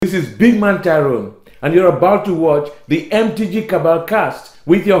This is Big Man Tyrone, and you're about to watch the MTG Cabal cast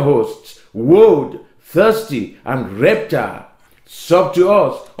with your hosts, Woad, Thirsty, and Reptar. Sub to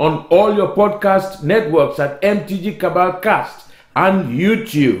us on all your podcast networks at MTG Cabal Cast and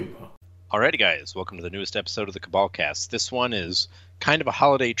YouTube. Alrighty, guys, welcome to the newest episode of the Cabal Cast. This one is kind of a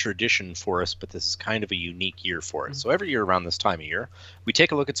holiday tradition for us, but this is kind of a unique year for us. So every year around this time of year, we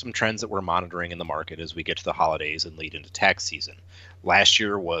take a look at some trends that we're monitoring in the market as we get to the holidays and lead into tax season. Last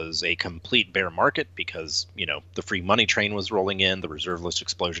year was a complete bear market because, the free money train was rolling in, the reserve list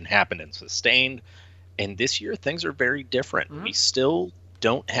explosion happened and sustained. And this year, things are very different. We still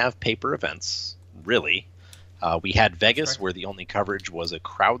don't have paper events, really. We had Vegas, where the only coverage was a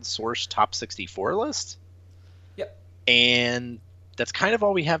crowdsourced top 64 list. Yep. And that's kind of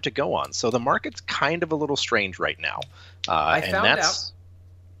all we have to go on. So the market's kind of a little strange right now. I found out.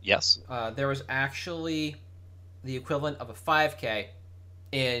 Yes. There was actually the equivalent of a 5K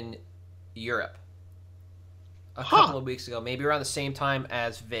in Europe a couple of weeks ago, maybe around the same time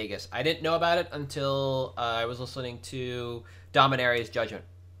as Vegas. I didn't know about it until I was listening to Dominaria's Judgment,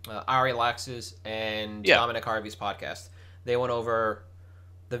 Ari Lax's and Dominic Harvey's podcast. They went over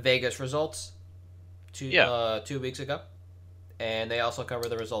the Vegas results 2 weeks ago, and they also cover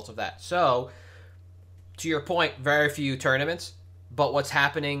the results of that. So, to your point, very few tournaments, but what's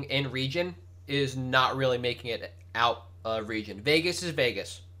happening in region is not really making it out of region. Vegas is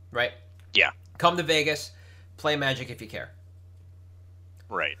Vegas, right? Yeah. Come to Vegas, play Magic if you care.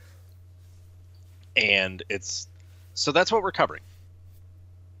 Right. And so that's what we're covering,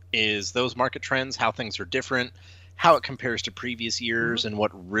 is those market trends, how things are different, how it compares to previous years, and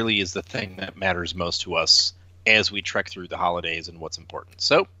what really is the thing that matters most to us as we trek through the holidays and what's important.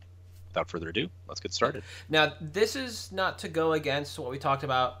 So, without further ado, let's get started. Now, this is not to go against what we talked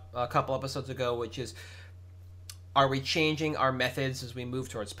about a couple episodes ago, which is, are we changing our methods as we move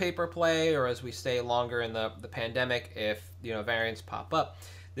towards paper play or as we stay longer in the pandemic if, variants pop up?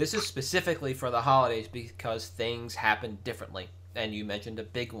 This is specifically for the holidays because things happen differently. And you mentioned a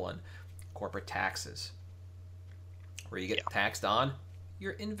big one, corporate taxes, where you get taxed on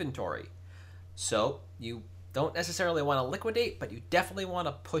your inventory. So you don't necessarily want to liquidate, but you definitely want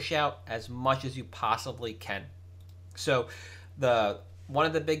to push out as much as you possibly can. So one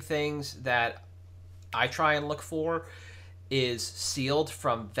of the big things that I try and look for is sealed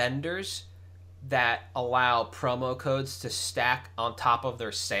from vendors that allow promo codes to stack on top of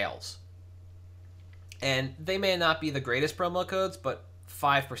their sales. And they may not be the greatest promo codes, but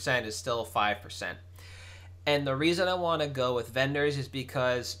 5% is still 5%. And the reason I want to go with vendors is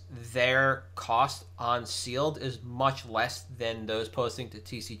because their cost on sealed is much less than those posting to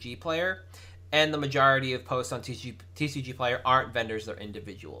TCG Player. And the majority of posts on TCG Player aren't vendors, they're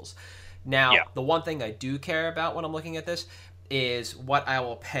individuals. Now, the one thing I do care about when I'm looking at this is what I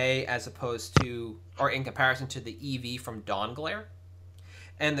will pay as opposed to, or in comparison to the EV from Dawn Glare.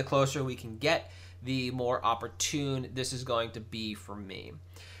 And the closer we can get, the more opportune this is going to be for me.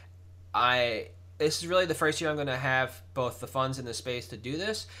 This is really the first year I'm going to have both the funds and the space to do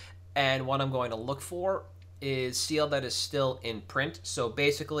this, and what I'm going to look for is sealed that is still in print, so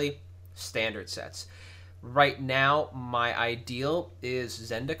basically standard sets. Right now, my ideal is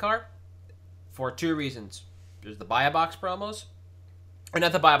Zendikar for 2 reasons. There's the buy-a-box promos, or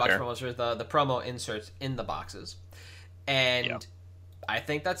not the buy-a-box promos, there's the promo inserts in the boxes, and I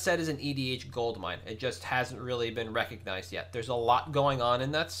think that set is an EDH goldmine. It just hasn't really been recognized yet. There's a lot going on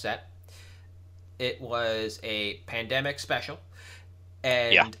in that set. It was a pandemic special,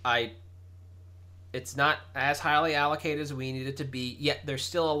 and it's not as highly allocated as we need it to be, yet there's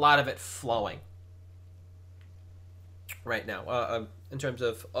still a lot of it flowing right now in terms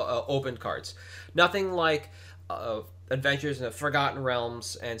of open cards. Nothing like Adventures in the Forgotten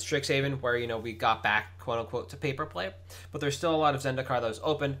Realms and Strixhaven, where we got back, quote unquote, to paper play, but there's still a lot of Zendikar that was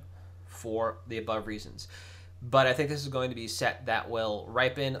open for the above reasons. But I think this is going to be a set that will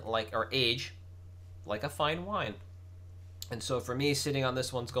ripen or age like a fine wine. And so for me, sitting on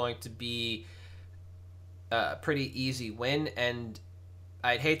this one's going to be a pretty easy win, and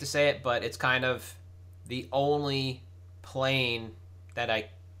I'd hate to say it, but it's kind of the only plane that I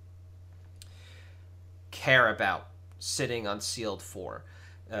care about sitting on sealed for.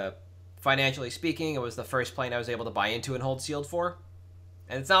 Financially speaking, it was the first plane I was able to buy into and hold sealed for.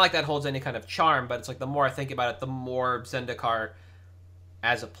 And it's not like that holds any kind of charm, but it's like the more I think about it, the more Zendikar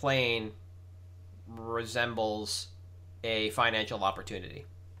as a plane resembles a financial opportunity,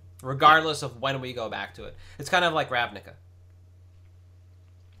 regardless of when we go back to it. It's kind of like Ravnica.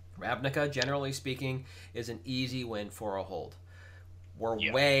 Ravnica, generally speaking, is an easy win for a hold.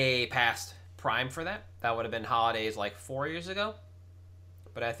 We're way past prime for that. That would have been holidays like 4 years ago.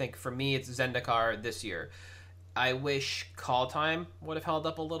 But I think for me, it's Zendikar this year. I wish Call Time would have held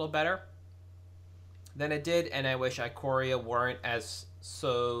up a little better than it did, and I wish Ikoria weren't as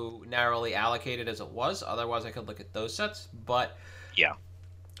so narrowly allocated as it was. Otherwise, I could look at those sets. But Yeah.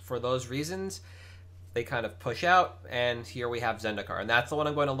 for those reasons, they kind of push out, and here we have Zendikar. And that's the one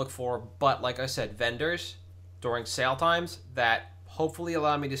I'm going to look for. But like I said, vendors during sale times that hopefully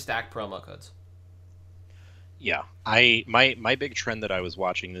allow me to stack promo codes. Yeah. My big trend that I was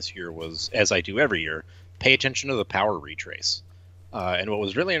watching this year was, as I do every year, pay attention to the power retrace. And what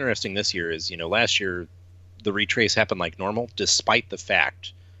was really interesting this year is, last year the retrace happened like normal, despite the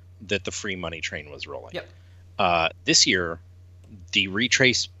fact that the free money train was rolling. Yep. This year, the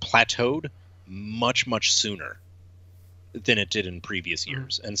retrace plateaued much, much sooner than it did in previous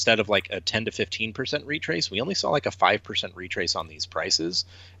years. Mm-hmm. Instead of like a 10 to 15% retrace, we only saw like a 5% retrace on these prices.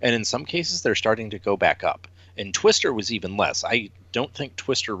 And in some cases, they're starting to go back up. And Twister was even less. I don't think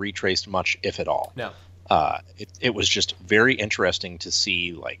Twister retraced much, if at all. No. It was just very interesting to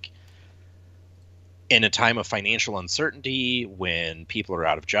see, like, in a time of financial uncertainty, when people are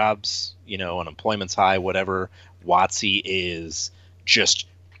out of jobs, unemployment's high, whatever, WotC is just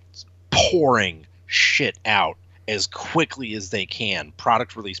pouring shit out as quickly as they can.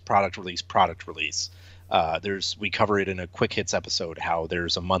 Product release, product release, product release. We cover it in a quick hits episode, how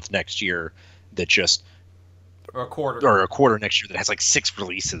there's a month next year that just, or a quarter next year that has like 6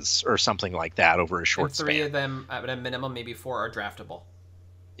 releases or something like that over a short span. 3 of them at a minimum, maybe 4 are draftable.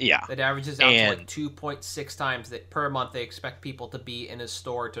 Yeah. It averages out to like 2.6 times that per month they expect people to be in a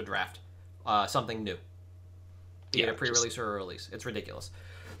store to draft something new. Be it a pre-release or a release. It's ridiculous.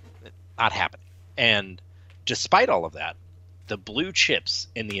 Not happening. And despite all of that, the blue chips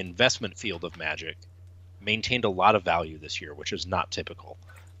in the investment field of Magic maintained a lot of value this year, which is not typical.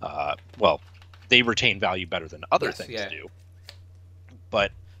 They retain value better than other things do.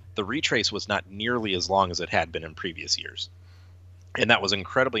 But the retrace was not nearly as long as it had been in previous years. And that was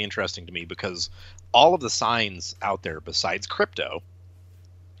incredibly interesting to me because all of the signs out there besides crypto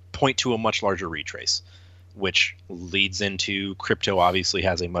point to a much larger retrace, which leads into crypto obviously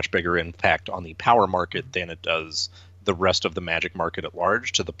has a much bigger impact on the power market than it does the rest of the Magic market at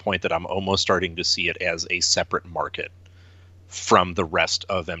large, to the point that I'm almost starting to see it as a separate market from the rest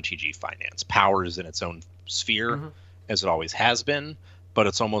of MTG Finance. Power is in its own sphere, as it always has been, but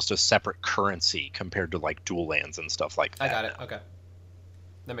it's almost a separate currency compared to like dual lands and stuff like that. I got it. Okay.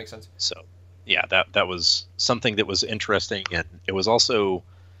 That makes sense. So, yeah, that was something that was interesting, and it was also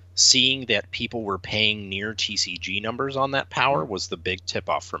seeing that people were paying near TCG numbers on that power was the big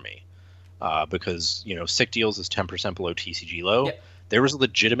tip-off for me. Because, Sick Deals is 10% below TCG low. Yep. There was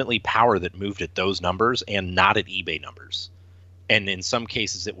legitimately power that moved at those numbers and not at eBay numbers. And in some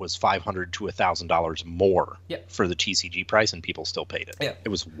cases, it was $500 to $1,000 more for the TCG price, and people still paid it. Yeah. It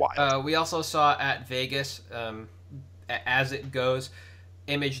was wild. We also saw at Vegas, as it goes,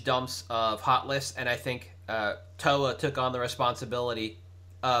 image dumps of hot lists, and I think Toa took on the responsibility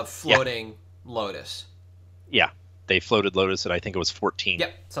of floating Lotus. Yeah, they floated Lotus at, I think it was 14.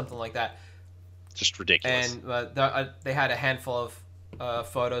 Yep, something like that. Just ridiculous. And they had a handful of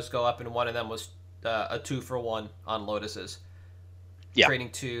photos go up, and one of them was a 2-for-1 on Lotuses. Yeah. Trading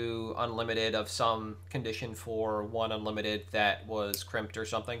 2 unlimited of some condition for 1 unlimited that was crimped or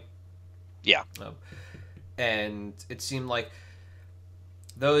something. Yeah. And it seemed like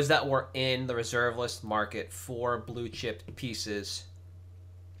those that were in the reserve list market for blue chip pieces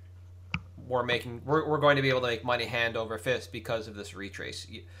we're going to be able to make money hand over fist because of this retrace.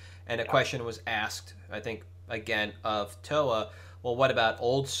 And a question was asked, I think, again, of Toa, well, what about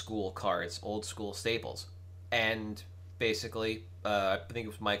old school cards, old school staples? And basically, I think it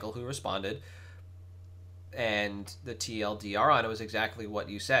was Michael who responded, and the TLDR on it was exactly what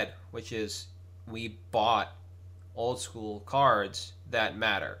you said, which is we bought old school cards that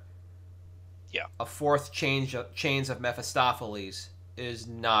matter. Yeah. A 4th Chains of Mephistopheles is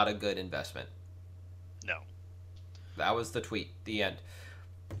not a good investment. No. That was the tweet, the end.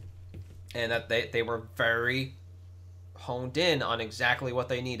 And that they were very honed in on exactly what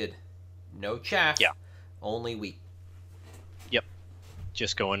they needed. No chaff, only wheat. Yep.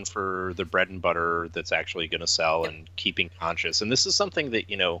 Just going for the bread and butter that's actually going to sell and keeping conscious. And this is something that,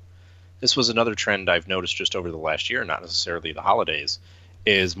 this was another trend I've noticed just over the last year, not necessarily the holidays,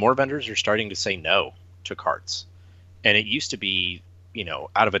 is more vendors are starting to say no to cards. And it used to be,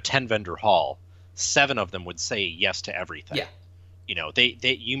 out of a 10-vendor haul, 7 of them would say yes to everything. Yeah. They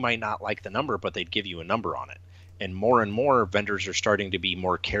you might not like the number, but they'd give you a number on it. And more vendors are starting to be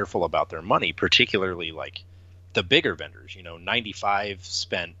more careful about their money, particularly like the bigger vendors. 95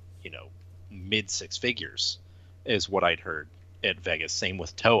 spent, mid 6 figures is what I'd heard. at Vegas. Same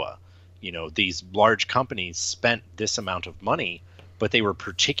with Toa. You know, these large companies spent this amount of money, but they were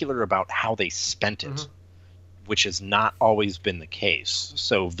particular about how they spent it, which has not always been the case.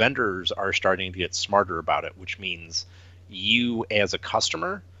 So vendors are starting to get smarter about it, which means you as a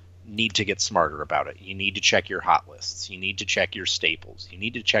customer need to get smarter about it. You need to check your hot lists. You need to check your staples. You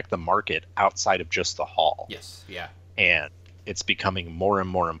need to check the market outside of just the hall. Yes, yeah. And it's becoming more and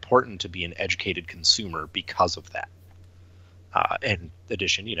more important to be an educated consumer because of that. In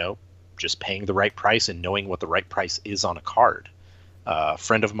addition, you know, just paying the right price and knowing what the right price is on a card. A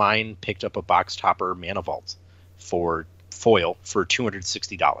friend of mine picked up a box topper Mana Vault for foil for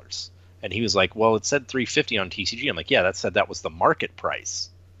 $260. And he was like, well, it said $350 on TCG. I'm like, yeah, that said that was the market price.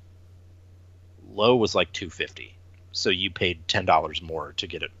 Low was like $250. So you paid $10 more to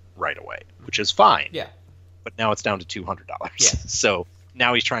get it right away, which is fine. Yeah. But now it's down to $200. Yeah. So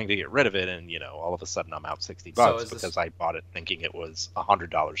now he's trying to get rid of it, and, you know, all of a sudden I'm out $60 because I bought it thinking it was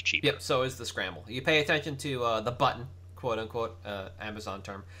 $100 cheaper. Yep, so is the scramble. You pay attention to the button, quote-unquote, Amazon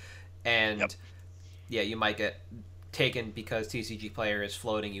term, and, yeah, you might get taken because TCG Player is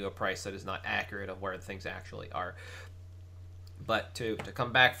floating you a price that is not accurate of where things actually are. But to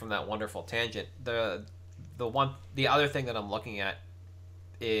come back from that wonderful tangent, the other thing that I'm looking at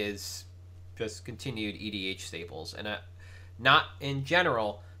is just continued EDH staples, and not in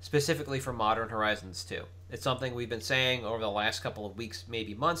general, specifically for Modern Horizons 2. It's something we've been saying over the last couple of weeks,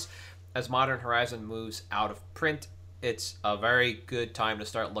 maybe months. As Modern Horizon moves out of print, it's a very good time to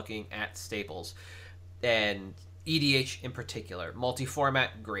start looking at staples. And EDH in particular.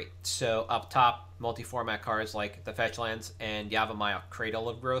 Multi-format, great. So up top, multi-format cards like the Fetchlands and Yavimaya Cradle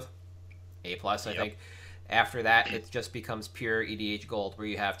of Growth, A+, I think. After that, it just becomes pure EDH gold, where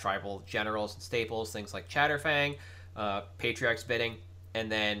you have tribal generals and staples, things like Chatterfang, Patriarch's Bidding,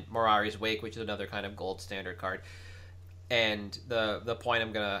 and then Morari's Wake, which is another kind of gold standard card. And the point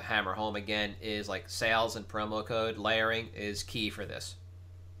I'm going to hammer home again is, like, sales and promo code layering is key for this.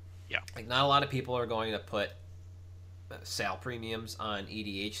 Yeah. Like, not a lot of people are going to put sale premiums on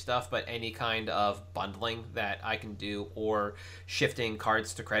EDH stuff, but any kind of bundling that I can do, or shifting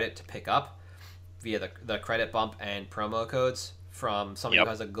cards to credit to pick up via the credit bump and promo codes from somebody who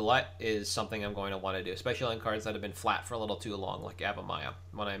has a glut, is something I'm going to want to do, especially on cards that have been flat for a little too long, like Yavimaya,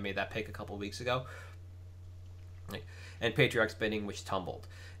 when I made that pick a couple weeks ago. And Patriarch's Bidding, which tumbled.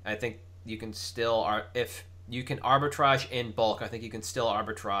 I think you can still, if you can arbitrage in bulk, I think you can still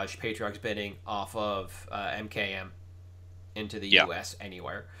arbitrage Patriarch's Bidding off of MKM into the US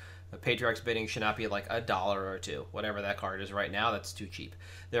anywhere. Patriarch's Bidding should not be like $1 or $2, whatever that card is right now. That's too cheap.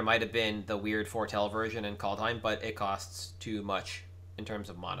 There might have been the weird Foretell version in Kaldheim, but it costs too much in terms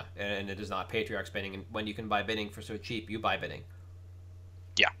of mana, and it is not Patriarch's Bidding. And when you can buy Bidding for so cheap, you buy Bidding.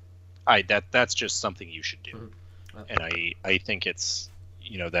 Yeah, that's just something you should do. And I think it's,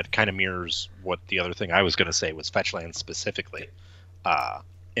 you know, that kind of mirrors what the other thing I was going to say was Fetchlands specifically.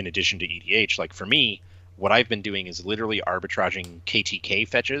 In addition to EDH, like for me, what I've been doing is literally arbitraging KTK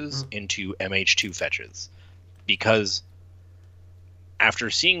fetches into MH2 fetches, because after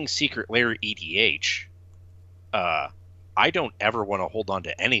seeing Secret Lair EDH, I don't ever want to hold on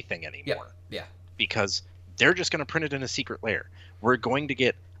to anything anymore. Yeah. Because they're just going to print it in a Secret Lair. We're going to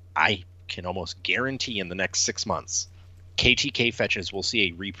get, I can almost guarantee in the next 6 months, KTK fetches will see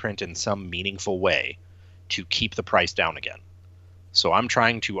a reprint in some meaningful way to keep the price down again. So I'm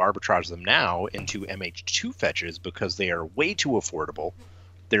trying to arbitrage them now into MH2 fetches because they are way too affordable.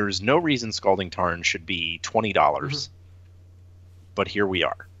 There is no reason Scalding Tarn should be $20, but here we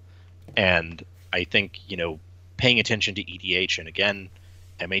are. And I think, you know, paying attention to EDH, and again,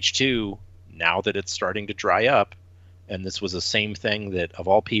 MH2, now that it's starting to dry up, and this was the same thing that, of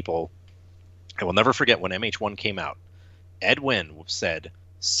all people, I will never forget when MH1 came out. Ed Wynn said,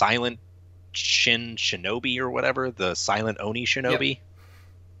 Silent Shinobi or whatever, the Silent Oni Shinobi,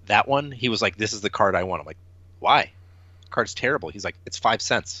 that one, he was like, this is the card I want. I'm like, why? The card's terrible. He's like, it's 5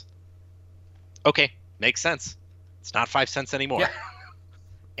 cents. Okay, makes sense. It's not 5 cents anymore.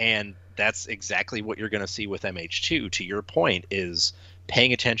 And that's exactly what you're going to see with MH2, to your point, is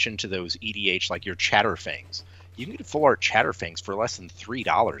paying attention to those EDH, like your Chatterfangs. You can get full art Chatterfangs for less than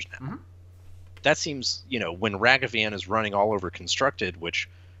 $3 now. That seems, you know, when Ragavan is running all over Constructed, which,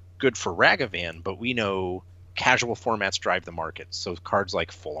 good for Ragavan, but we know casual formats drive the market. So cards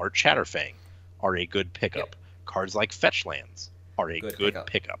like Full Art Chatterfang are a good pickup. Cards like Fetchlands are a good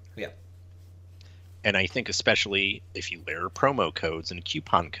pickup. And I think especially if you layer promo codes and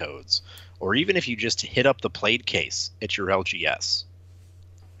coupon codes, or even if you just hit up the played case at your LGS,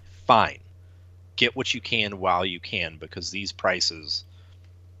 fine. Get what you can while you can, because these prices,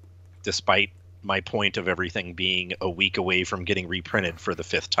 despite my point of everything being a week away from getting reprinted for the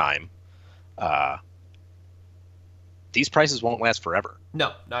 5th time. These prices won't last forever.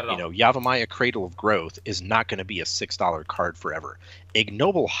 No, not at all. Yavimaya Cradle of Growth is not going to be a $6 card forever.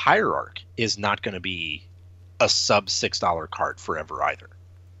 Ignoble Hierarch is not going to be a sub $6 card forever either.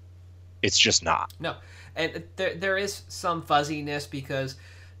 It's just not. No. And there is some fuzziness because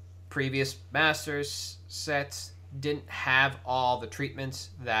previous Masters sets didn't have all the treatments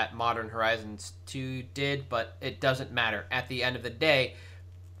that Modern Horizons 2 did, but it doesn't matter. At the end of the day,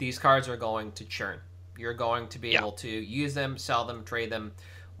 these cards are going to churn. You're going to be able to use them, sell them, trade them,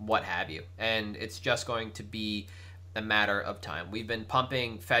 what have you. And it's just going to be a matter of time. We've been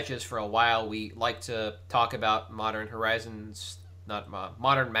pumping fetches for a while. We like to talk about Modern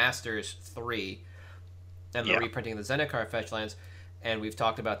Masters 3 and the reprinting of the Zendikar fetch lands, and we've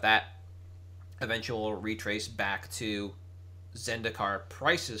talked about that eventual retrace back to Zendikar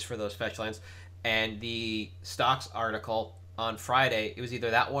prices for those fetch lands. And the stocks article on Friday, it was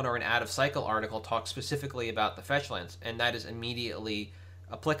either that one or an out of cycle article, talked specifically about the fetch lands, and that is immediately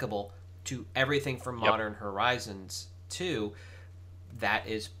applicable to everything from Modern Horizons 2 that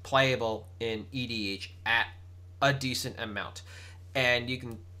is playable in EDH at a decent amount. And you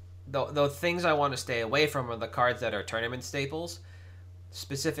can, the things I want to stay away from are the cards that are tournament staples,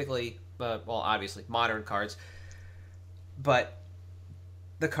 specifically, well, obviously modern cards, but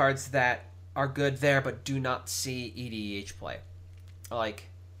the cards that are good there but do not see EDH play, like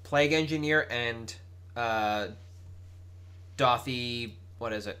Plague Engineer and Dothy,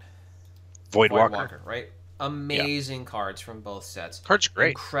 what is it? Voidwalker, right? Amazing cards from both sets. Cards are great.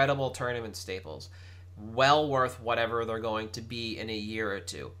 Incredible tournament staples. Well worth whatever they're going to be in a year or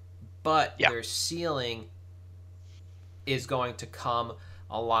two. But their ceiling is going to come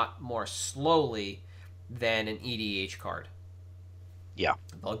a lot more slowly than an EDH card. Yeah.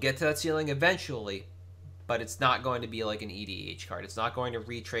 They'll get to that ceiling eventually, but it's not going to be like an EDH card. It's not going to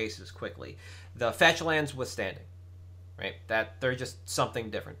retrace as quickly. The fetch lands withstanding, right? That they're just something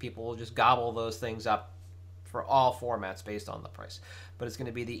different. People will just gobble those things up for all formats based on the price. But it's going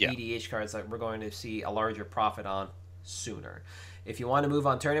to be the EDH cards that we're going to see a larger profit on sooner. If you want to move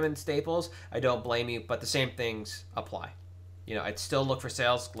on tournament staples, I don't blame you, but the same things apply. I'd still look for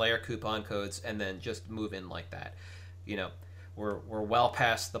sales, layer coupon codes, and then just move in like that. We're well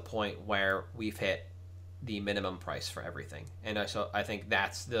past the point where we've hit the minimum price for everything, and I think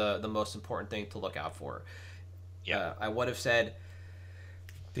that's the most important thing to look out for. I would have said,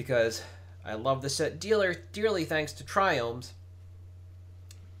 because I love the set dearly thanks to Triomes,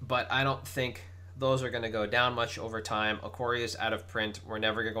 but I don't think those are going to go down much over time. Ikoria is out of print. We're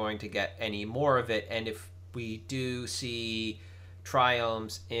never going to get any more of it, and if we do see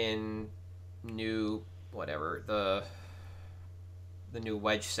Triomes in new whatever the new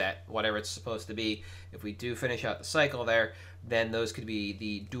wedge set, whatever it's supposed to be, if we do finish out the cycle there, then those could be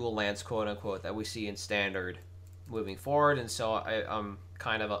the dual lands, quote unquote, that we see in standard moving forward. And so I'm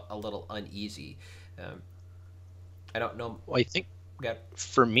kind of a little uneasy. I don't know. Well, I think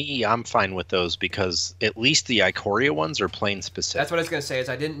for me, I'm fine with those because at least the Ikoria ones are plane specific. That's what I was going to say, is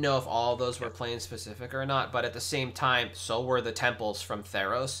I didn't know if all of those were plane specific or not, but at the same time, so were the temples from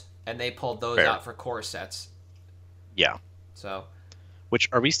Theros, and they pulled those out for core sets. Yeah. So, which,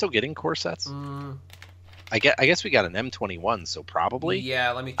 are we still getting core sets? I guess we got an M21, so probably.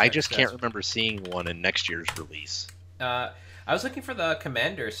 Yeah, let me check. I just can't remember seeing one in next year's release. I was looking for the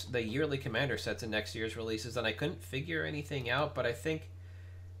commanders, the yearly commander sets in next year's releases, and I couldn't figure anything out, but I think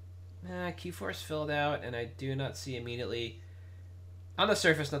Q4 is filled out, and I do not see immediately. On the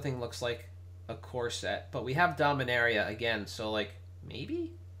surface, nothing looks like a core set, but we have Dominaria again, so,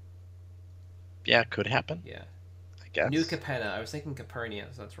 maybe? Yeah, could happen. Yeah. I guess. New Capenna. I was thinking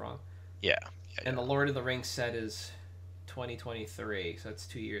Capernia, so that's wrong. Yeah. And the Lord of the Rings set is 2023, so that's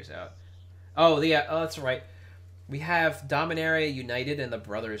 2 years out. Oh, that's right. We have Dominaria United and the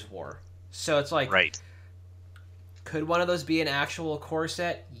Brothers War. So it's like... Right. Could one of those be an actual core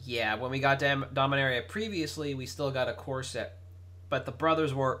set? Yeah, when we got Dominaria previously, we still got a core set. But the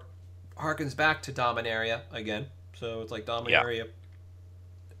Brothers War harkens back to Dominaria again. So it's like Dominaria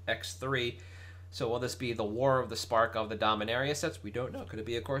X3. So will this be the War of the Spark of the Dominaria sets? We don't know. Could it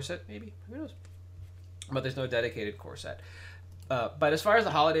be a core set? Maybe. Who knows? But there's no dedicated core set. But as far as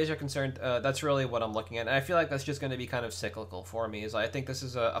the holidays are concerned, that's really what I'm looking at. And I feel like that's just going to be kind of cyclical for me. I think this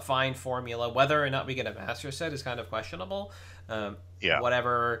is a fine formula. Whether or not we get a master set is kind of questionable.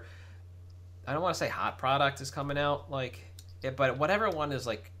 Whatever, I don't want to say hot product is coming out, but whatever one is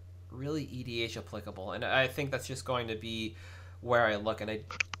really EDH applicable. And I think that's just going to be where I look. And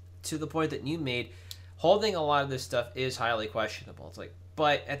to the point that you made, holding a lot of this stuff is highly questionable.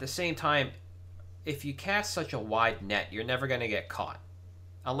 But at the same time, if you cast such a wide net, you're never going to get caught.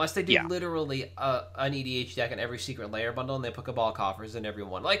 Unless they do Yeah. literally an EDH deck in every secret layer bundle and they put Cabal Coffers in every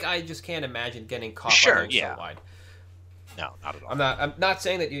one. Like, I just can't imagine getting caught Sure, by going yeah. so wide. No, not at all. I'm not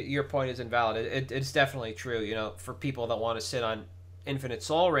saying that your point is invalid. It's definitely true. You know, for people that want to sit on infinite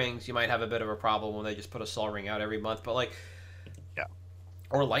Soul Rings, you might have a bit of a problem when they just put a Soul Ring out every month. But like, Yeah.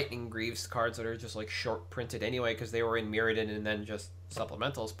 or Lightning Greaves cards that are just like short printed anyway because they were in Mirrodin and then just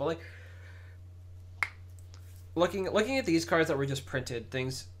supplementals. But like, looking at these cards that were just printed,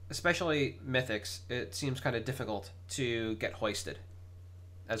 things, especially Mythics, it seems kind of difficult to get hoisted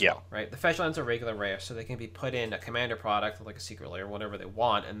as Yeah. well, right? The fetch lands are regular rare, so they can be put in a commander product like a secret layer, whatever they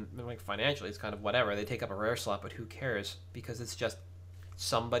want, and like financially, it's kind of whatever. They take up a rare slot, but who cares? Because it's just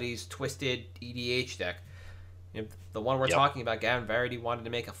somebody's twisted EDH deck. You know, the one we're Yep. talking about, Gavin Verity wanted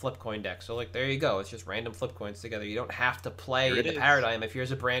to make a flip coin deck, so like there you go. It's just random flip coins together. You don't have to play Here it the is. paradigm if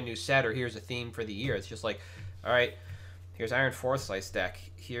here's a brand new set or here's a theme for the year. It's just like, all right, here's Iron Forthsight's deck.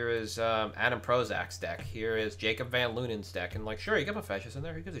 Here is Adam Prozac's deck. Here is Jacob Van Lunen's deck. And like, sure, you get a Fetches in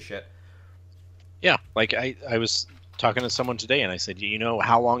there. Who gives a shit? Yeah, like I was talking to someone today, and I said, you know,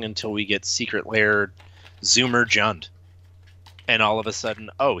 how long until we get Secret Lair Zoomer Jund? And all of a sudden,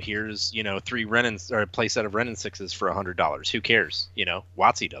 oh, here's, you know, 3 Renin or a playset of Renin 6s for $100. Who cares? You know,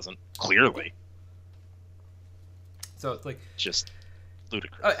 WotC doesn't, clearly. So it's like, Just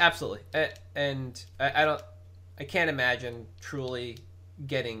ludicrous. oh, absolutely. And I can't imagine truly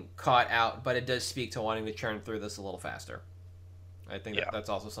getting caught out, but it does speak to wanting to churn through this a little faster. I think Yeah. that's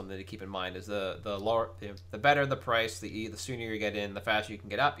also something to keep in mind. Is the lower, the better the price, the sooner you get in, the faster you can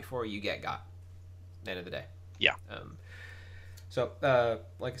get out before you get got. At the end of the day. Yeah. So,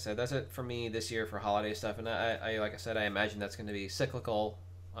 like I said, that's it for me this year for holiday stuff, and I like I said, I imagine that's going to be cyclical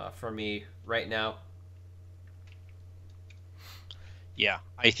for me right now. Yeah,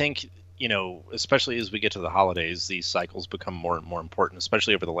 I think, you know, especially as we get to the holidays, these cycles become more and more important,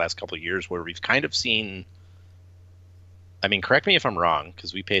 especially over the last couple of years where we've kind of seen, I mean, correct me if I'm wrong,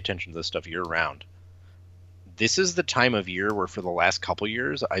 because we pay attention to this stuff year round. This is the time of year where for the last couple of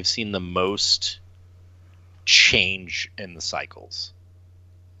years, I've seen the most change in the cycles.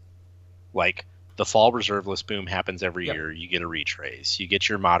 Like, the fall reserve list boom happens every Yep. year. You get a retrace. You get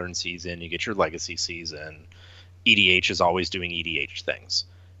your modern season. You get your legacy season. EDH is always doing EDH things.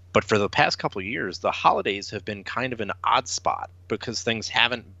 But for the past couple of years, the holidays have been kind of an odd spot because things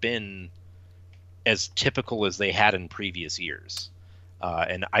haven't been as typical as they had in previous years.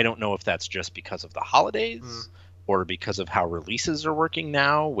 And I don't know if that's just because of the holidays or because of how releases are working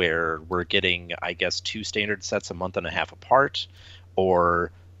now, where we're getting, I guess, 2 standard sets a month and a half apart,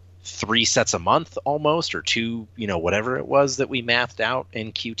 or 3 sets a month almost, or 2, you know, whatever it was that we mathed out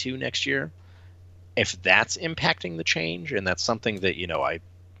in Q2 next year. If that's impacting the change, and that's something that,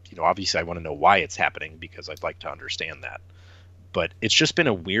 obviously I want to know why it's happening because I'd like to understand that. But it's just been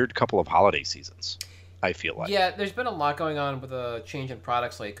a weird couple of holiday seasons, I feel like. Yeah, there's been a lot going on with a change in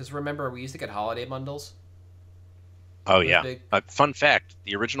product slate. Because remember, we used to get holiday bundles. Oh, Those yeah. big- Fun fact,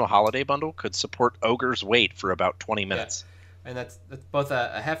 the original holiday bundle could support Ogre's weight for about 20 minutes. And that's both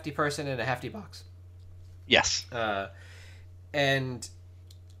a hefty person and a hefty box. Yes. And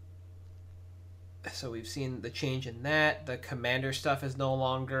so we've seen the change in that. The commander stuff is no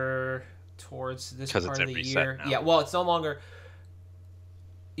longer towards this 'Cause part it's of the every year. set now. Yeah, well, it's no longer.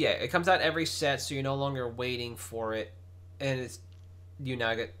 Yeah, it comes out every set, so you're no longer waiting for it, and it's you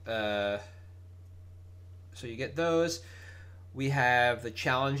now get. So you get those. We have the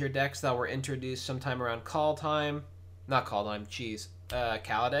challenger decks that were introduced sometime around call time. Not call time,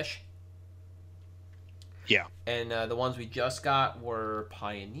 Kaladesh. Yeah. And the ones we just got were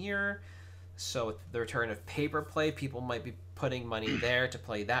Pioneer. So with the return of paper play, people might be putting money there to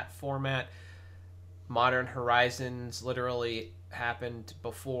play that format. Modern Horizons literally happened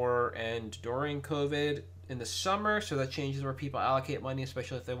before and during COVID in the summer, so that changes where people allocate money,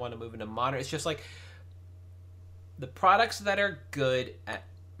 especially if they want to move into Modern. It's just like the products that are good at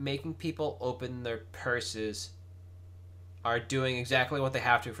making people open their purses are doing exactly what they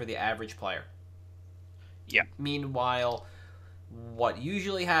have to for the average player. Yeah. Meanwhile, what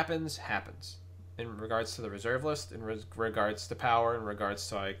usually happens in regards to the reserve list, in regards to power, in regards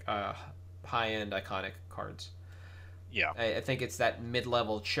to like high-end iconic cards. Yeah. I think it's that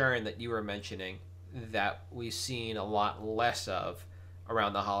mid-level churn that you were mentioning that we've seen a lot less of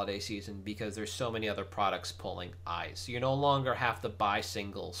around the holiday season because there's so many other products pulling eyes. You no longer have to buy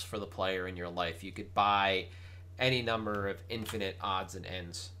singles for the player in your life. You could buy any number of infinite odds and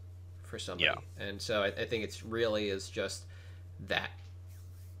ends for somebody. Yeah. And so I think it's really is just that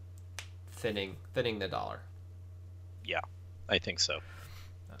thinning the dollar. Yeah, I think so.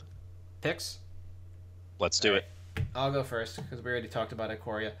 Picks? Let's do it. I'll go first because we already talked about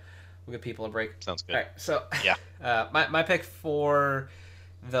Ikoria. We'll give people a break. Sounds good. All right, so Yeah. my pick for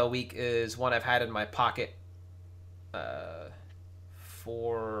the week is one I've had in my pocket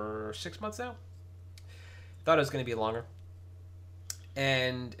for 6 months now. Thought it was going to be longer.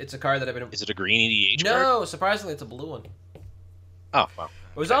 And it's a card that I've been... Is it a green EDH card? No, surprisingly, it's a blue one. Oh, wow.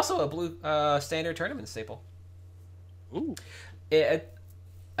 It was also a blue standard tournament staple. Ooh.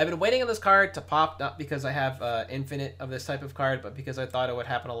 I've been waiting on this card to pop, not because I have infinite of this type of card, but because I thought it would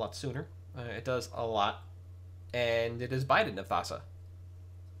happen a lot sooner. It does a lot. And it is Biden of Thassa.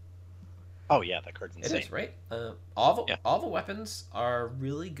 Oh, yeah, that card's insane. It is, right? All the weapons are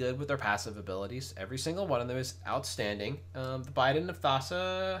really good with their passive abilities. Every single one of them is outstanding. The Biden of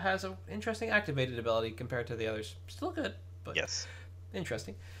Thassa has an interesting activated ability compared to the others. Still good, but yes,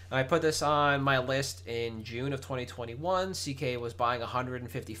 interesting. I put this on my list in June of 2021. CK was buying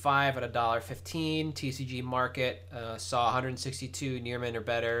 155 at $1.15. TCG Market saw 162 near mint or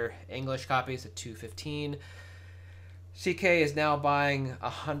better English copies at $2.15. CK is now buying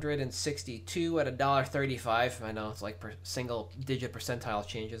 162 at $1.35. I know it's like single digit percentile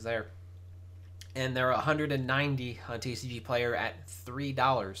changes there. And they're 190 on TCG Player at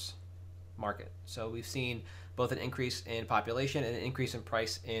 $3 market. So we've seen both an increase in population and an increase in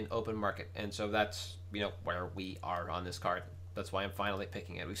price in open market. And so that's, where we are on this card. That's why I'm finally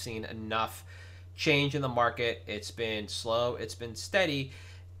picking it. We've seen enough change in the market. It's been slow, it's been steady,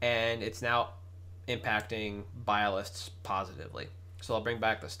 and it's now impacting buy lists positively. So I'll bring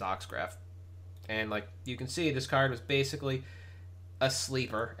back the stocks graph. And like you can see, this card was basically a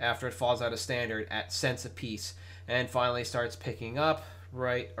sleeper after it falls out of standard at cents a piece and finally starts picking up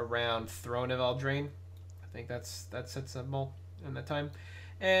right around Throne of Eldraine. I think that's its symbol in that time.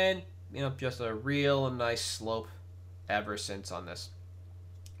 And, just a real nice slope ever since on this.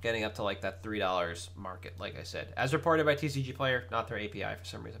 Getting up to like that $3 market, like I said. As reported by TCG Player, not their API for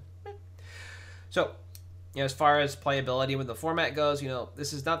some reason. So, as far as playability when the format goes,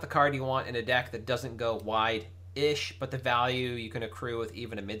 this is not the card you want in a deck that doesn't go wide-ish, but the value you can accrue with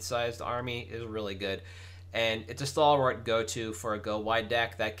even a mid-sized army is really good. And it's a stalwart go-to for a go-wide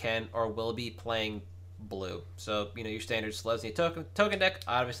deck that can or will be playing blue. So, your standard Selesnya token deck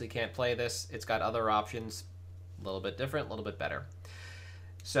obviously can't play this. It's got other options, a little bit different, a little bit better.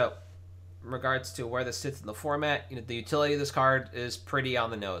 So, in regards to where this sits in the format, the utility of this card is pretty on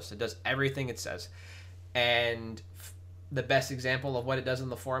the nose. It does everything it says. And the best example of what it does in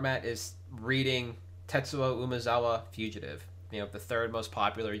the format is reading Tetsuo Umezawa Fugitive, the third most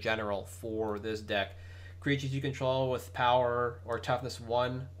popular general for this deck. Creatures you control with power or toughness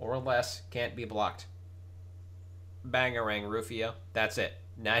 1 or less can't be blocked. Bangarang Rufio. That's it.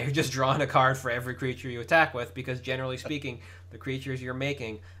 Now you're just drawing a card for every creature you attack with, because generally speaking, the creatures you're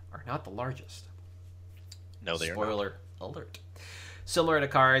making are not the largest. No, they are not. Spoiler alert. Similar to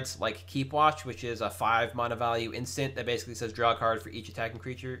cards like Keep Watch, which is a 5 mana value instant that basically says draw a card for each attacking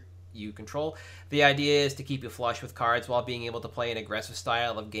creature you control. The idea is to keep you flush with cards while being able to play an aggressive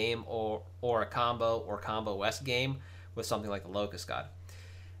style of game or a combo or combo-esque game with something like the Locust God.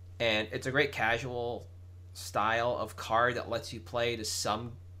 And it's a great casual style of card that lets you play to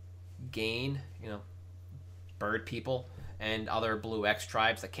some gain, bird people and other blue X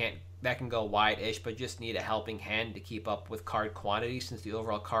tribes that can go wide-ish but just need a helping hand to keep up with card quantity, since the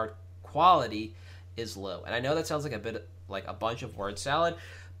overall card quality is low. And I know that sounds like a bit like a bunch of word salad,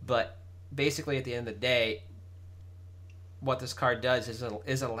 but basically at the end of the day, what this card does is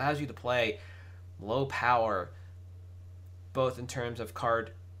it allows you to play low power, both in terms of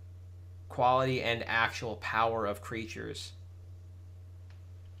card quality and actual power of creatures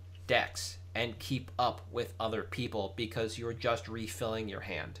decks, and keep up with other people because you're just refilling your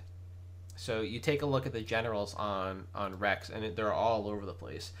hand. So you take a look at the generals on Rex, and they're all over the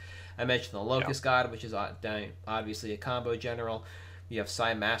place. I mentioned the Locust God, which is obviously a combo general. You have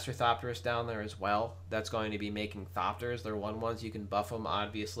Psy Master Thopterus down there as well. That's going to be making Thopters. They're 1/1s. You can buff them,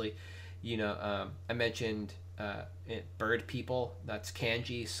 obviously. I mentioned Bird People. That's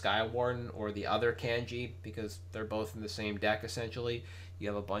Kanji, Skywarden, or the other Kanji, because they're both in the same deck, essentially. You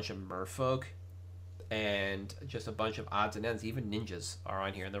have a bunch of Merfolk and just a bunch of odds and ends. Even ninjas are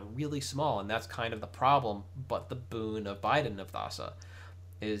on here, and they're really small, and that's kind of the problem. But the boon of Biden of Thassa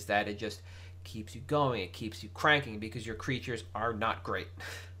is that it just keeps you going. It keeps you cranking because your creatures are not great.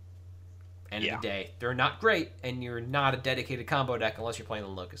 End of the day, they're not great, and you're not a dedicated combo deck unless you're playing the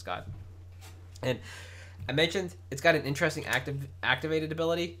Locust God. And I mentioned it's got an interesting activated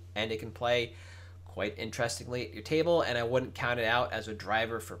ability, and it can play quite interestingly at your table, and I wouldn't count it out as a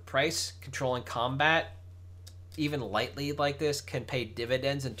driver for price. Controlling combat even lightly like this, can pay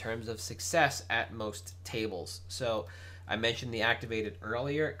dividends in terms of success at most tables. So I mentioned the activated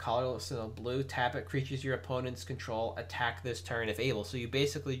earlier. Colorless and blue, tap it, creatures your opponents control, attack this turn if able. So you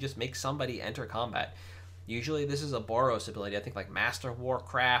basically just make somebody enter combat. Usually this is a Boros ability. I think like Master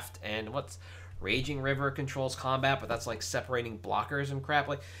Warcraft and what's Raging River controls combat, but that's like separating blockers and crap.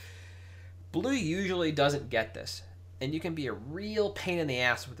 Like blue usually doesn't get this, and you can be a real pain in the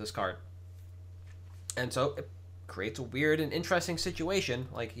ass with this card. And so it creates a weird and interesting situation.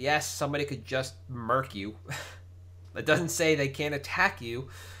 Like, yes, somebody could just murk you. That doesn't say they can't attack you,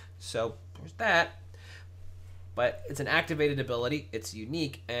 so there's that. But it's an activated ability, it's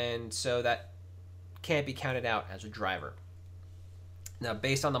unique, and so that can't be counted out as a driver. Now,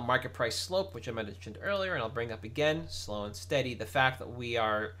 based on the market price slope, which I mentioned earlier, and I'll bring up again, slow and steady, the fact that we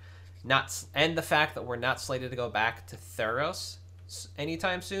are not, and the fact that we're not slated to go back to Theros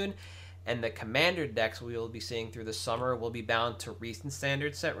anytime soon, and the commander decks we will be seeing through the summer will be bound to recent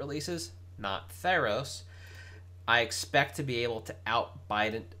standard set releases, not Theros. I expect to be able to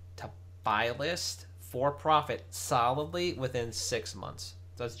out-buy to buy list for profit solidly within 6 months.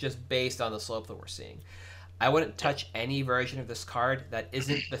 So it's just based on the slope that we're seeing. I wouldn't touch any version of this card that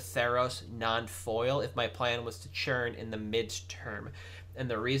isn't the Theros non-foil if my plan was to churn in the mid-term. And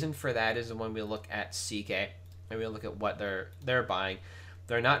the reason for that is when we look at CK and we look at what they're buying,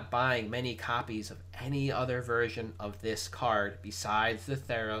 they're not buying many copies of any other version of this card besides the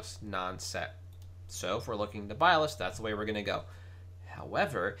Theros non-set. So if we're looking to buy list, that's the way we're going to go.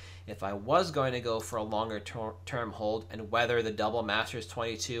 However, if I was going to go for a longer term hold and whether the Double Masters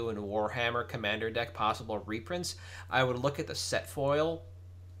 22 and Warhammer Commander deck possible reprints, I would look at the set foil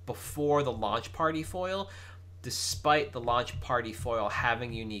before the launch party foil, despite the launch party foil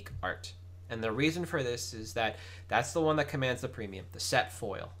having unique art. And the reason for this is that that's the one that commands the premium, the set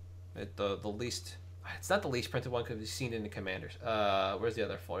foil. The least, it's not the least printed one because we've seen it in the Commanders. Where's the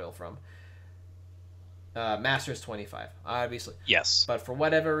other foil from? Masters 25, obviously. Yes. But for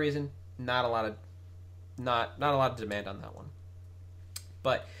whatever reason, not a lot of demand on that one.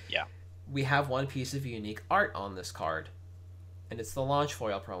 But yeah, we have one piece of unique art on this card, and it's the launch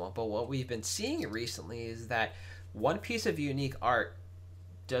foil promo. But what we've been seeing recently is that one piece of unique art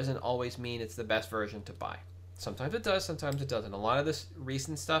doesn't always mean it's the best version to buy. Sometimes it does, sometimes it doesn't. A lot of this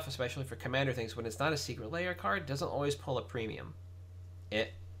recent stuff, especially for Commander things, when it's not a secret layer card, doesn't always pull a premium.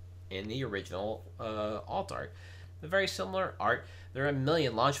 In the original alt art. A very similar art. There are a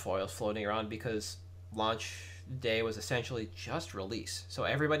million launch foils floating around because launch day was essentially just release. So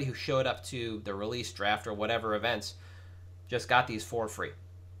everybody who showed up to the release draft or whatever events just got these for free.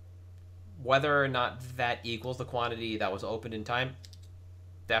 Whether or not that equals the quantity that was opened in time,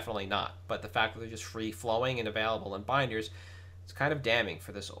 definitely not. But the fact that they're just free flowing and available in binders, it's kind of damning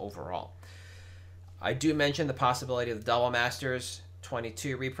for this overall. I do mention the possibility of the Double Masters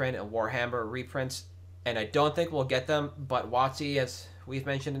 22 reprint and Warhammer reprints, and I don't think we'll get them, but WotC, as we've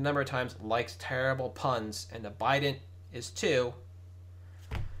mentioned a number of times, likes terrible puns, and Abidant is too.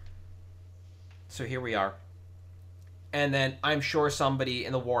 So here we are. And then I'm sure somebody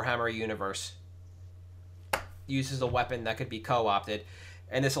in the Warhammer universe uses a weapon that could be co-opted,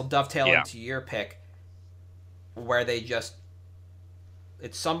 and this will dovetail into your pick, where they just,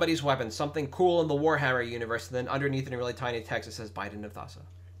 it's somebody's weapon, something cool in the Warhammer universe, and then underneath in really tiny text it says Bident of Thassa.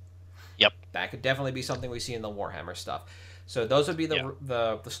 Yep. That could definitely be something we see in the Warhammer stuff. So those would be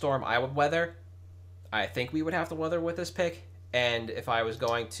the storm I would weather. I think we would have to weather with this pick, and if I was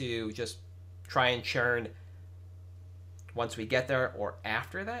going to just try and churn once we get there or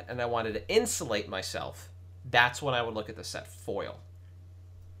after that, and I wanted to insulate myself, that's when I would look at the set foil.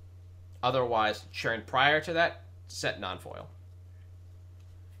 Otherwise, churn prior to that, set non-foil.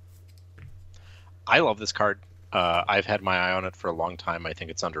 I love this card. I've had my eye on it for a long time. I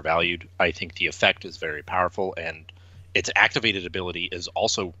think it's undervalued. I think the effect is very powerful, and its activated ability is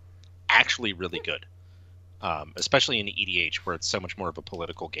also actually really good, especially in EDH, where it's so much more of a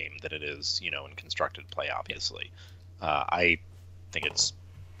political game than it is, in constructed play, obviously. I think it's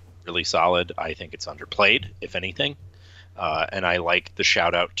really solid. I think it's underplayed, if anything. And I like the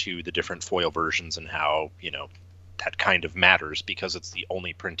shout out to the different foil versions and how, that kind of matters because it's the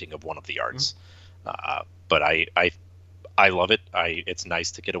only printing of one of the arts. But I love it. It's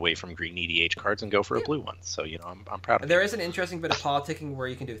nice to get away from green EDH cards and go for a blue one. So, I'm proud of it. There is an interesting bit of politicking where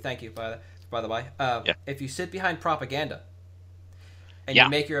you can do, thank you, by the way. If you sit behind propaganda and you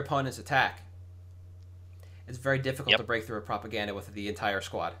make your opponents attack, it's very difficult to break through a propaganda with the entire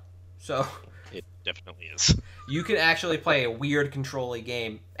squad. So it definitely is. You can actually play a weird control-y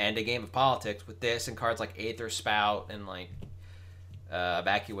game and a game of politics with this and cards like Aether Spout and like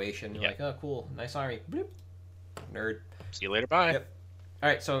Evacuation. You're like, oh, cool, nice army. Bloop. Nerd. See you later. Bye. Yep. All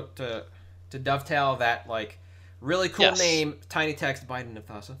right. So to dovetail that like really cool name, tiny text, Biden and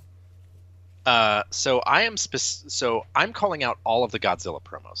Thassa. So I'm calling out all of the Godzilla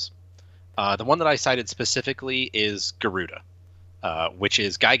promos. The one that I cited specifically is Garuda, which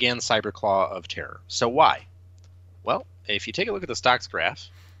is Gigan's Cyberclaw of Terror. So why? Well, if you take a look at the stocks graph,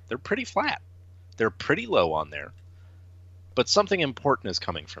 they're pretty flat. They're pretty low on there. But something important is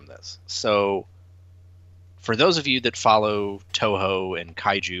coming from this. So for those of you that follow Toho and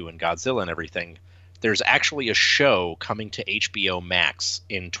Kaiju and Godzilla and everything, there's actually a show coming to HBO Max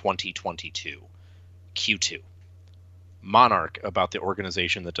in 2022, Q2. Monarch, about the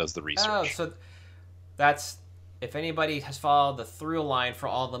organization that does the research. Oh, so that's, if anybody has followed the through line for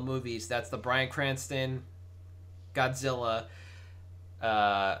all the movies, that's the Bryan Cranston, Godzilla,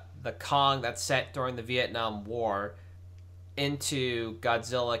 the Kong that's set during the Vietnam War, into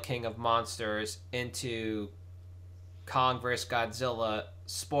Godzilla King of Monsters, into Kong vs. Godzilla.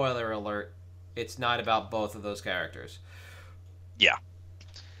 Spoiler alert, it's not about both of those characters. Yeah.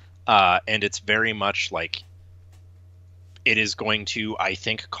 And it's very much like it is going to, I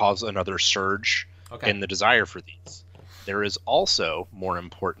think, cause another surge in the desire for these. There is also, more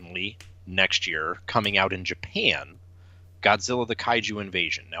importantly, next year, coming out in Japan, Godzilla the Kaiju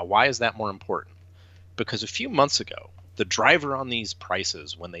Invasion. Now, why is that more important? Because a few months ago, the driver on these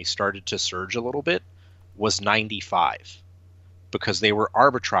prices, when they started to surge a little bit, was 95, because they were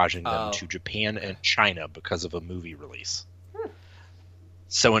arbitraging them to Japan and China because of a movie release.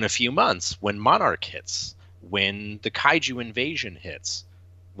 So in a few months, when Monarch hits, when the Kaiju Invasion hits,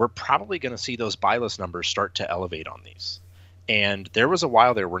 we're probably going to see those buy list numbers start to elevate on these. And there was a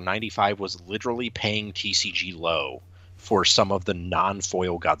while there where 95 was literally paying TCG low for some of the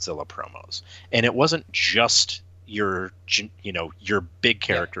non-foil Godzilla promos. And it wasn't just your big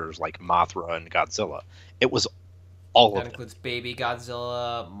characters like Mothra and Godzilla. It was all of them. That includes Baby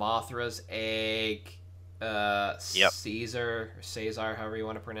Godzilla, Mothra's egg, Caesar, however you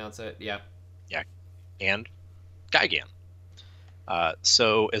want to pronounce it. Yeah. And Gigan.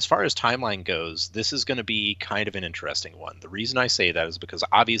 So as far as timeline goes, this is going to be kind of an interesting one. The reason I say that is because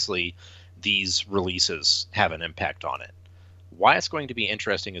obviously these releases have an impact on it. Why it's going to be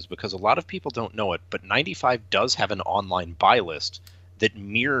interesting is because a lot of people don't know it, but 95 does have an online buy list that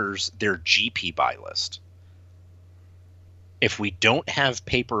mirrors their GP buy list. If we don't have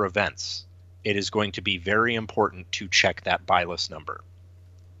paper events, it is going to be very important to check that buy list number.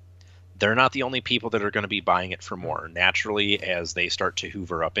 They're not the only people that are going to be buying it for more. Naturally, as they start to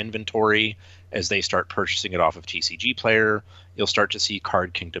hoover up inventory, as they start purchasing it off of TCG Player, you'll start to see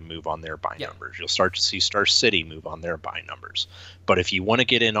Card Kingdom move on their buy numbers. You'll start to see Star City move on their buy numbers. But if you want to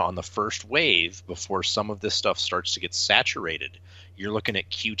get in on the first wave before some of this stuff starts to get saturated, you're looking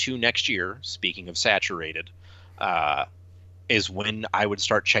at Q2 next year, speaking of saturated, is when I would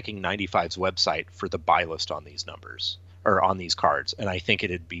start checking 95's website for the buy list on these numbers. Or on these cards. And I think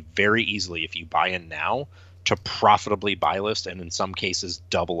it'd be very easily, if you buy in now, to profitably buy list and in some cases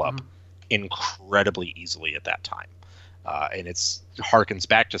double up incredibly easily at that time. And it's harkens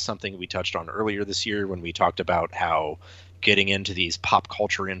back to something we touched on earlier this year when we talked about how getting into these pop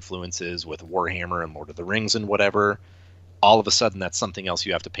culture influences with Warhammer and Lord of the Rings and whatever, all of a sudden that's something else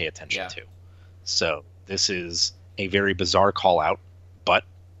you have to pay attention to. So this is a very bizarre call out, but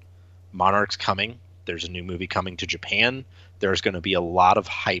Monarch's coming. There's a new movie coming to Japan. There's going to be a lot of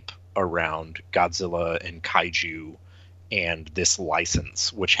hype around Godzilla and Kaiju and this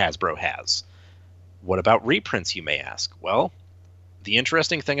license, which Hasbro has. What about reprints, you may ask? Well, the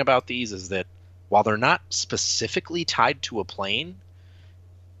interesting thing about these is that while they're not specifically tied to a plane,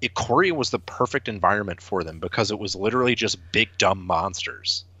 Ikoria was the perfect environment for them because it was literally just big, dumb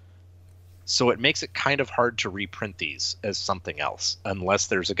monsters. So it makes it kind of hard to reprint these as something else, unless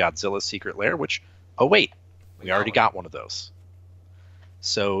there's a Godzilla Secret Lair, which... Oh, wait, we already got one of those.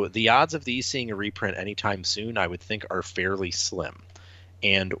 So the odds of these seeing a reprint anytime soon, I would think, are fairly slim.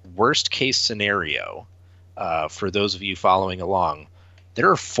 And worst case scenario, for those of you following along,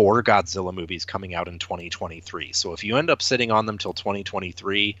 there are 4 Godzilla movies coming out in 2023. So if you end up sitting on them till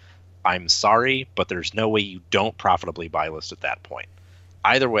 2023, I'm sorry, but there's no way you don't profitably buy list at that point.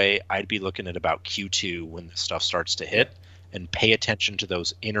 Either way, I'd be looking at about Q2 when this stuff starts to hit, and pay attention to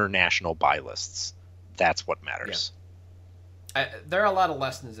those international buy lists. That's what matters. There are a lot of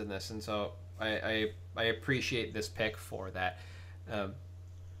lessons in this, and so I appreciate this pick for that.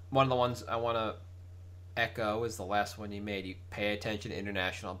 One of the ones I want to echo is the last one you made. You pay attention to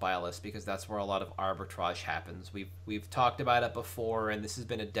international buy lists because that's where a lot of arbitrage happens. We've talked about it before, and this has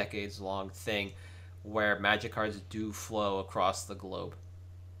been a decades-long thing where Magic cards do flow across the globe.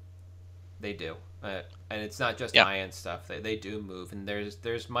 They do, and it's not just Yeah. high-end stuff. They do move, and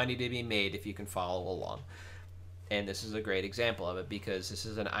there's money to be made if you can follow along. And this is a great example of it because this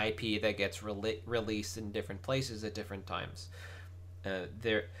is an IP that gets released in different places at different times.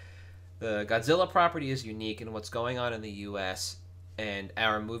 The Godzilla property is unique in what's going on in the U.S. and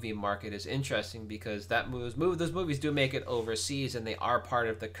our movie market is interesting because those movies do make it overseas and they are part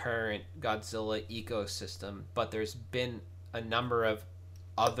of the current Godzilla ecosystem. But there's been a number of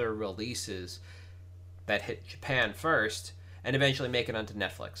other releases that hit Japan first and eventually make it onto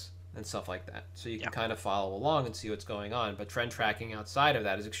Netflix and stuff like that. So you can kind of follow along and see what's going on. But trend tracking outside of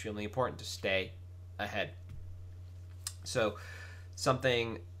that is extremely important to stay ahead. So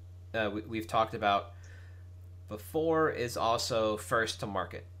something we've talked about before is also first to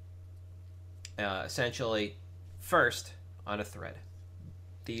market. Essentially, first on a thread.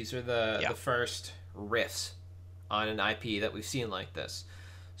 These are the first riffs on an IP that we've seen like this.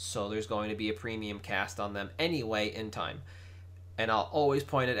 So there's going to be a premium cast on them anyway in time. And I'll always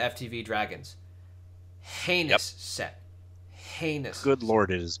point at FTV Dragons. Heinous set. Heinous. Good lord,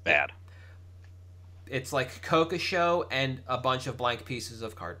 it is bad. It's like Coca Show and a bunch of blank pieces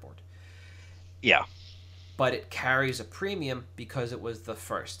of cardboard. Yeah. But it carries a premium because it was the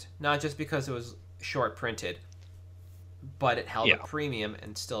first. Not just because it was short printed, but it held a premium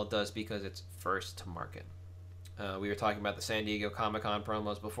and still does because it's first to market. We were talking about the San Diego Comic-Con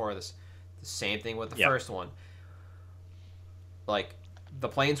promos before this. The same thing with the first one. Like, the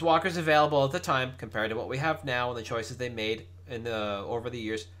Planeswalkers available at the time compared to what we have now and the choices they made over the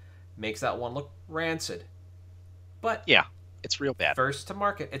years makes that one look rancid. But yeah, it's real bad. First to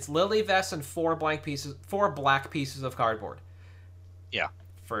market. It's Lily Vess and four black pieces of cardboard. Yeah.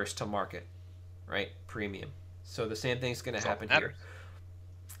 First to market. Right? Premium. So the same thing's going to happen here.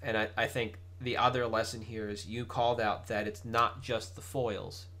 And I think the other lesson here is you called out that it's not just the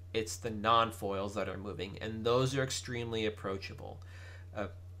foils. It's the non-foils that are moving, and those are extremely approachable.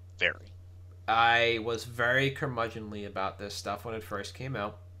 Very. I was very curmudgeonly about this stuff when it first came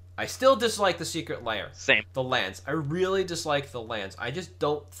out. I still dislike the Secret Lair. Same. The lands. I really dislike the lands. I just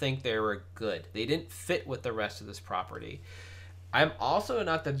don't think they were good. They didn't fit with the rest of this property. I'm also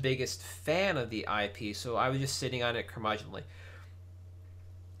not the biggest fan of the IP, so I was just sitting on it curmudgeonly.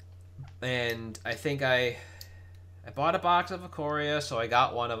 And I think I bought a box of Ikoria, so I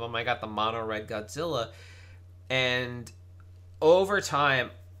got one of them. I got the Mono Red Godzilla. And over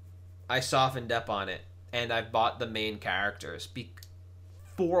time, I softened up on it. And I bought the main characters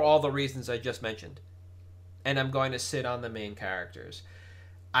for all the reasons I just mentioned. And I'm going to sit on the main characters.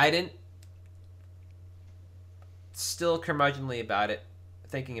 Still curmudgeonly about it,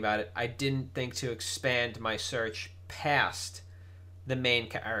 thinking about it, I didn't think to expand my search past the main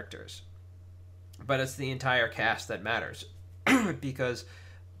characters. But it's the entire cast that matters. Because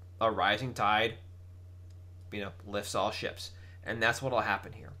a rising tide, lifts all ships. And that's what'll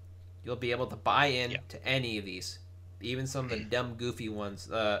happen here. You'll be able to buy in to any of these. Even some of the dumb, goofy ones.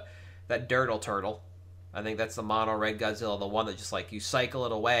 That Dirtle Turtle. I think that's the Mono Red Godzilla. The one that just, you cycle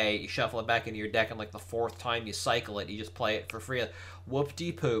it away, you shuffle it back into your deck, and, the fourth time you cycle it, you just play it for free.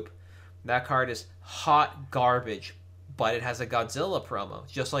 Whoop-de-poop. That card is hot garbage. But it has a Godzilla promo.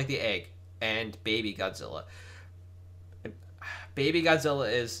 Just like the egg. And Baby Godzilla. Baby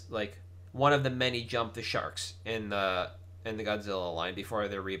Godzilla is one of the many jump the sharks in the Godzilla line before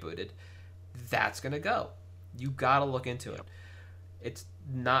they're rebooted. That's gonna go. You gotta look into it. It's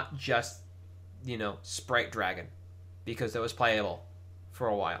not just Sprite Dragon, because it was playable for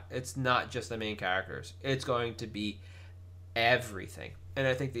a while. It's not just the main characters. It's going to be everything. And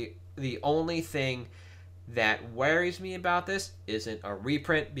I think the only thing that worries me about this isn't a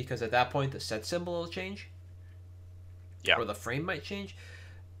reprint, because at that point the set symbol will change. Yeah. Or the frame might change.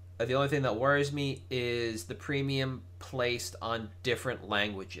 The only thing that worries me is the premium placed on different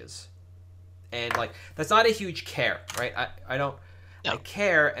languages. And that's not a huge care, right? I don't I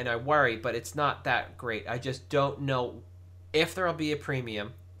care and I worry, but it's not that great. I just don't know if there'll be a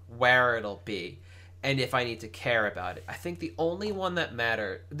premium, where it'll be, and if I need to care about it. I think the only one that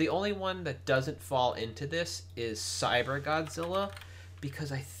doesn't fall into this is Cyber Godzilla,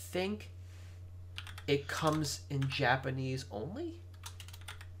 because I think it comes in Japanese only?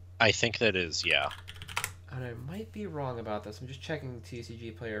 I think that is, yeah. And I might be wrong about this. I'm just checking the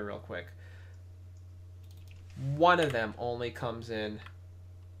TCG Player real quick. One of them only comes in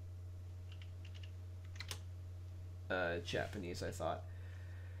Japanese, I thought.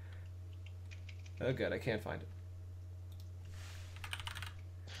 Oh, good. I can't find it.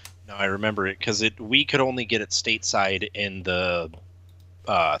 No, I remember it because we could only get it stateside in the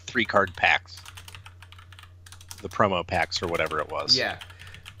 3-card packs, the promo packs or whatever it was. Yeah.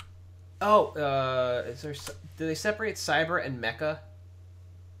 Oh, is there? Do they separate Cyber and Mecha?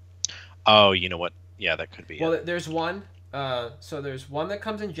 Oh, you know what? Yeah, that could be Well, it. there's one. So there's one that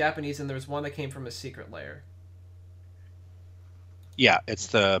comes in Japanese, and there's one that came from a secret layer. Yeah, it's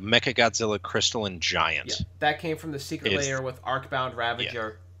the Mechagodzilla Crystalline Yeah, Giant. that came from the secret It's- layer with Arcbound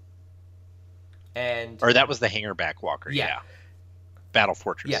Ravager. And Or that was the Hangerback Walker. Yeah. Yeah. Battle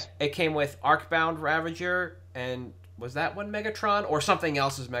Fortress. yeah, it came with Arcbound Ravager, and was that one Megatron or something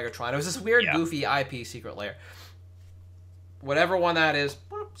else is Megatron? It was this weird, Yeah. goofy IP secret layer. Whatever one that is,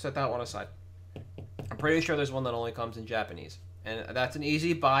 set that one aside. I'm pretty sure there's one that only comes in Japanese, and that's an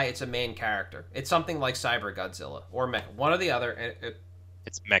easy buy. It's a main character. It's something like Cyber Godzilla or Mecha, one or the other. And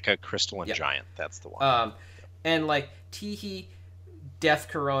It's Mecha Crystalline Yeah. Giant. That's the one. and like Teehee, Death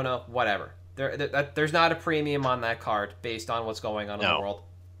Corona, whatever. There's not a premium on that card based on what's going on in the No. world.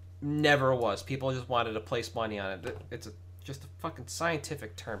 Never was. People just wanted to place money on it. It's just a fucking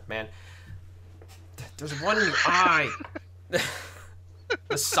scientific term, man. There's one in your eye.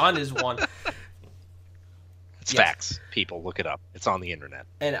 The sun is one. It's yes. facts. People, look it up. It's on the internet.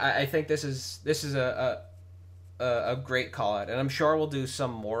 And I think this is a great call out, and I'm sure we'll do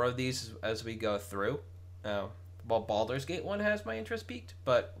some more of these as we go through. Well, Baldur's Gate 1 has my interest peaked,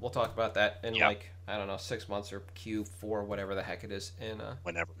 but we'll talk about that in Yep. I don't know, 6 months or Q4, whatever the heck it is in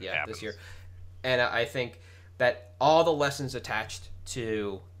Whenever it yeah happens. this year. And I think that all the lessons attached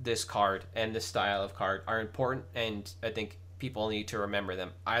to this card and this style of card are important, and I think people need to remember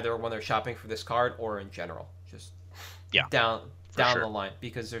them either when they're shopping for this card or in general, just Yeah, down sure. the line,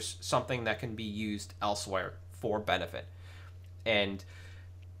 because there's something that can be used elsewhere for benefit. And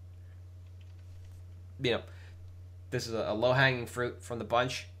this is a low-hanging fruit from the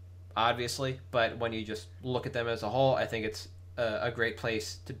bunch, obviously, but when you just look at them as a whole, I think it's a great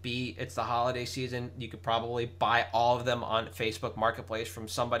place to be. It's the holiday season. You could probably buy all of them on Facebook Marketplace from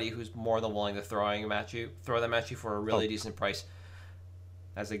somebody who's more than willing to throw them at you for a really decent price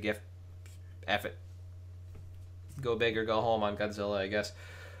as a gift. F it. Go big or go home on Godzilla, I guess.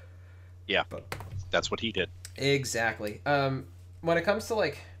 Yeah, that's what he did. Exactly. When it comes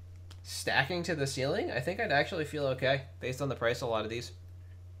to stacking to the ceiling, I think I'd actually feel okay based on the price of a lot of these.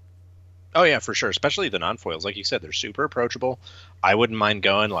 Oh yeah, for sure. Especially the non-foils. Like you said, they're super approachable. I wouldn't mind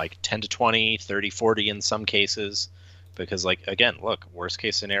going 10 to 20, 30, 40 in some cases. Because again, look, worst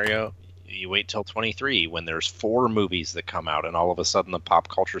case scenario, you wait till 23 when there's 4 movies that come out, and all of a sudden the pop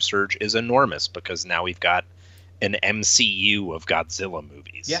culture surge is enormous because now we've got an MCU of Godzilla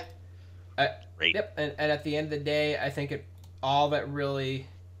movies. Yeah. Great. Yep. And at the end of the day, I think all that really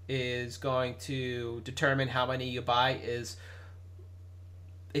is going to determine how many you buy is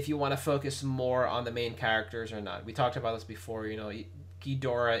if you want to focus more on the main characters or not. We talked about this before.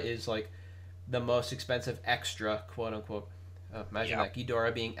 Ghidorah is the most expensive extra, quote unquote. Imagine that,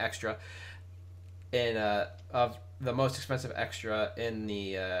 Ghidorah being extra in of the most expensive extra in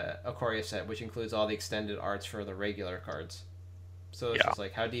the Ikoria set, which includes all the extended arts for the regular cards. So it's just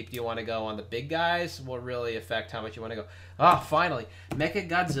how deep do you want to go on the big guys will really affect how much you want to go. Finally,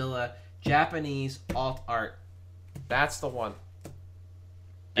 Mechagodzilla Japanese alt art. That's the one.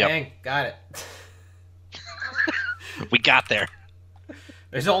 Yep. Bang, got it. We got there.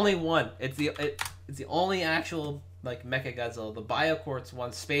 There's only one. It's the only actual Mechagodzilla. The BioQuartz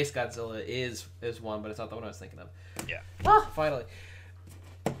one, Space Godzilla, is one, but it's not the one I was thinking of. Yeah. Finally.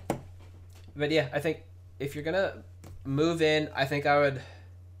 But yeah, I think if you're gonna move in, I think I would.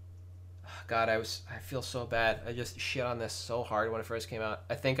 God, I feel so bad. I just shit on this so hard when it first came out.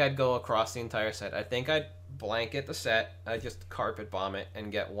 I think I'd go across the entire set. I think I'd blanket the set. I'd just carpet bomb it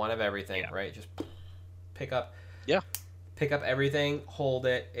and get one of everything. Yeah. Right, just pick up. Yeah. Pick up everything. Hold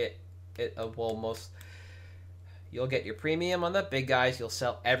it. It will most. You'll get your premium on the big guys. You'll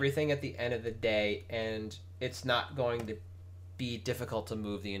sell everything at the end of the day, and it's not going to be difficult to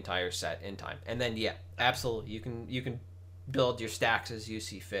move the entire set in time. And then absolutely, you can build your stacks as you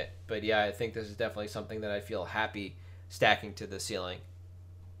see fit. But yeah, I think this is definitely something that I feel happy stacking to the ceiling.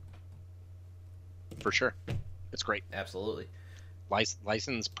 For sure. It's great. Absolutely.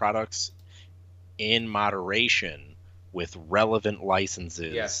 Licensed products in moderation with relevant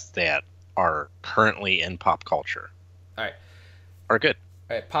licenses that are currently in pop culture. All right. Are good.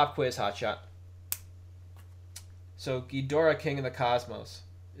 All right, pop quiz hotshot. So Ghidorah, King of the Cosmos,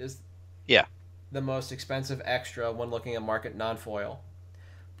 is the most expensive extra when looking at market non-foil,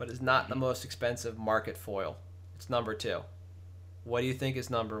 but is not the most expensive market foil. It's number 2. What do you think is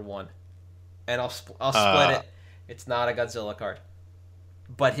number 1? And I'll split it. It's not a Godzilla card,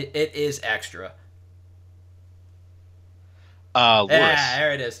 but it is extra. Lurrus. Yeah,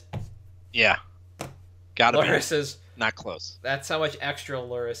 there it is. Yeah. Gotta Lurrus be. is Not close. That's how much extra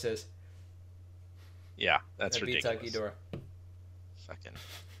Lurrus is. Yeah, that's That beats ridiculous. out Ghidorah. Fucking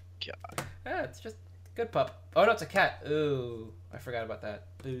God. Yeah, it's just a good pup. Oh no, it's a cat. Ooh, I forgot about that.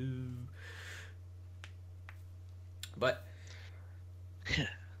 Ooh. But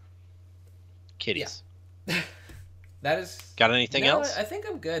Kitties. that is. Got anything No, else? I think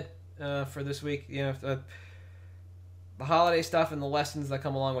I'm good for this week. You know, the holiday stuff and the lessons that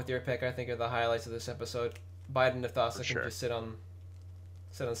come along with your pick, I think, are the highlights of this episode. Biden and Thassa can just sit on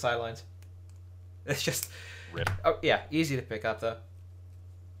the sidelines. It's just, Rip. oh yeah, easy to pick up though.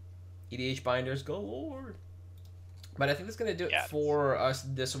 EDH binders galore. But I think that's gonna do it for us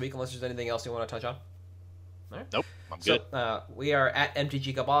this week, unless there's anything else you want to touch on. All right. Nope, I'm good. So we are at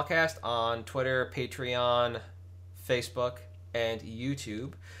MTG Cabalcast on Twitter, Patreon, Facebook, and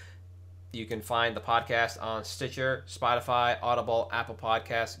YouTube. You can find the podcast on Stitcher, Spotify, Audible, Apple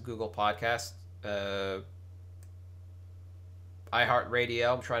Podcasts, Google Podcasts,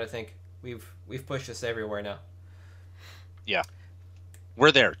 iHeartRadio. I'm trying to think. We've pushed this everywhere now. Yeah.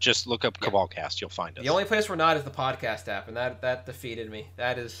 We're there. Just look up Cabalcast. You'll find us. The only place we're not is the podcast app, and that defeated me.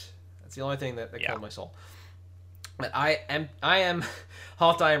 That's the only thing that killed my soul. But I am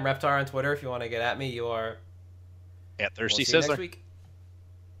Haltai and Reptar on Twitter. If you want to get at me, you are at Thirsty We'll see you Sizzler. next week.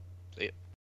 See ya.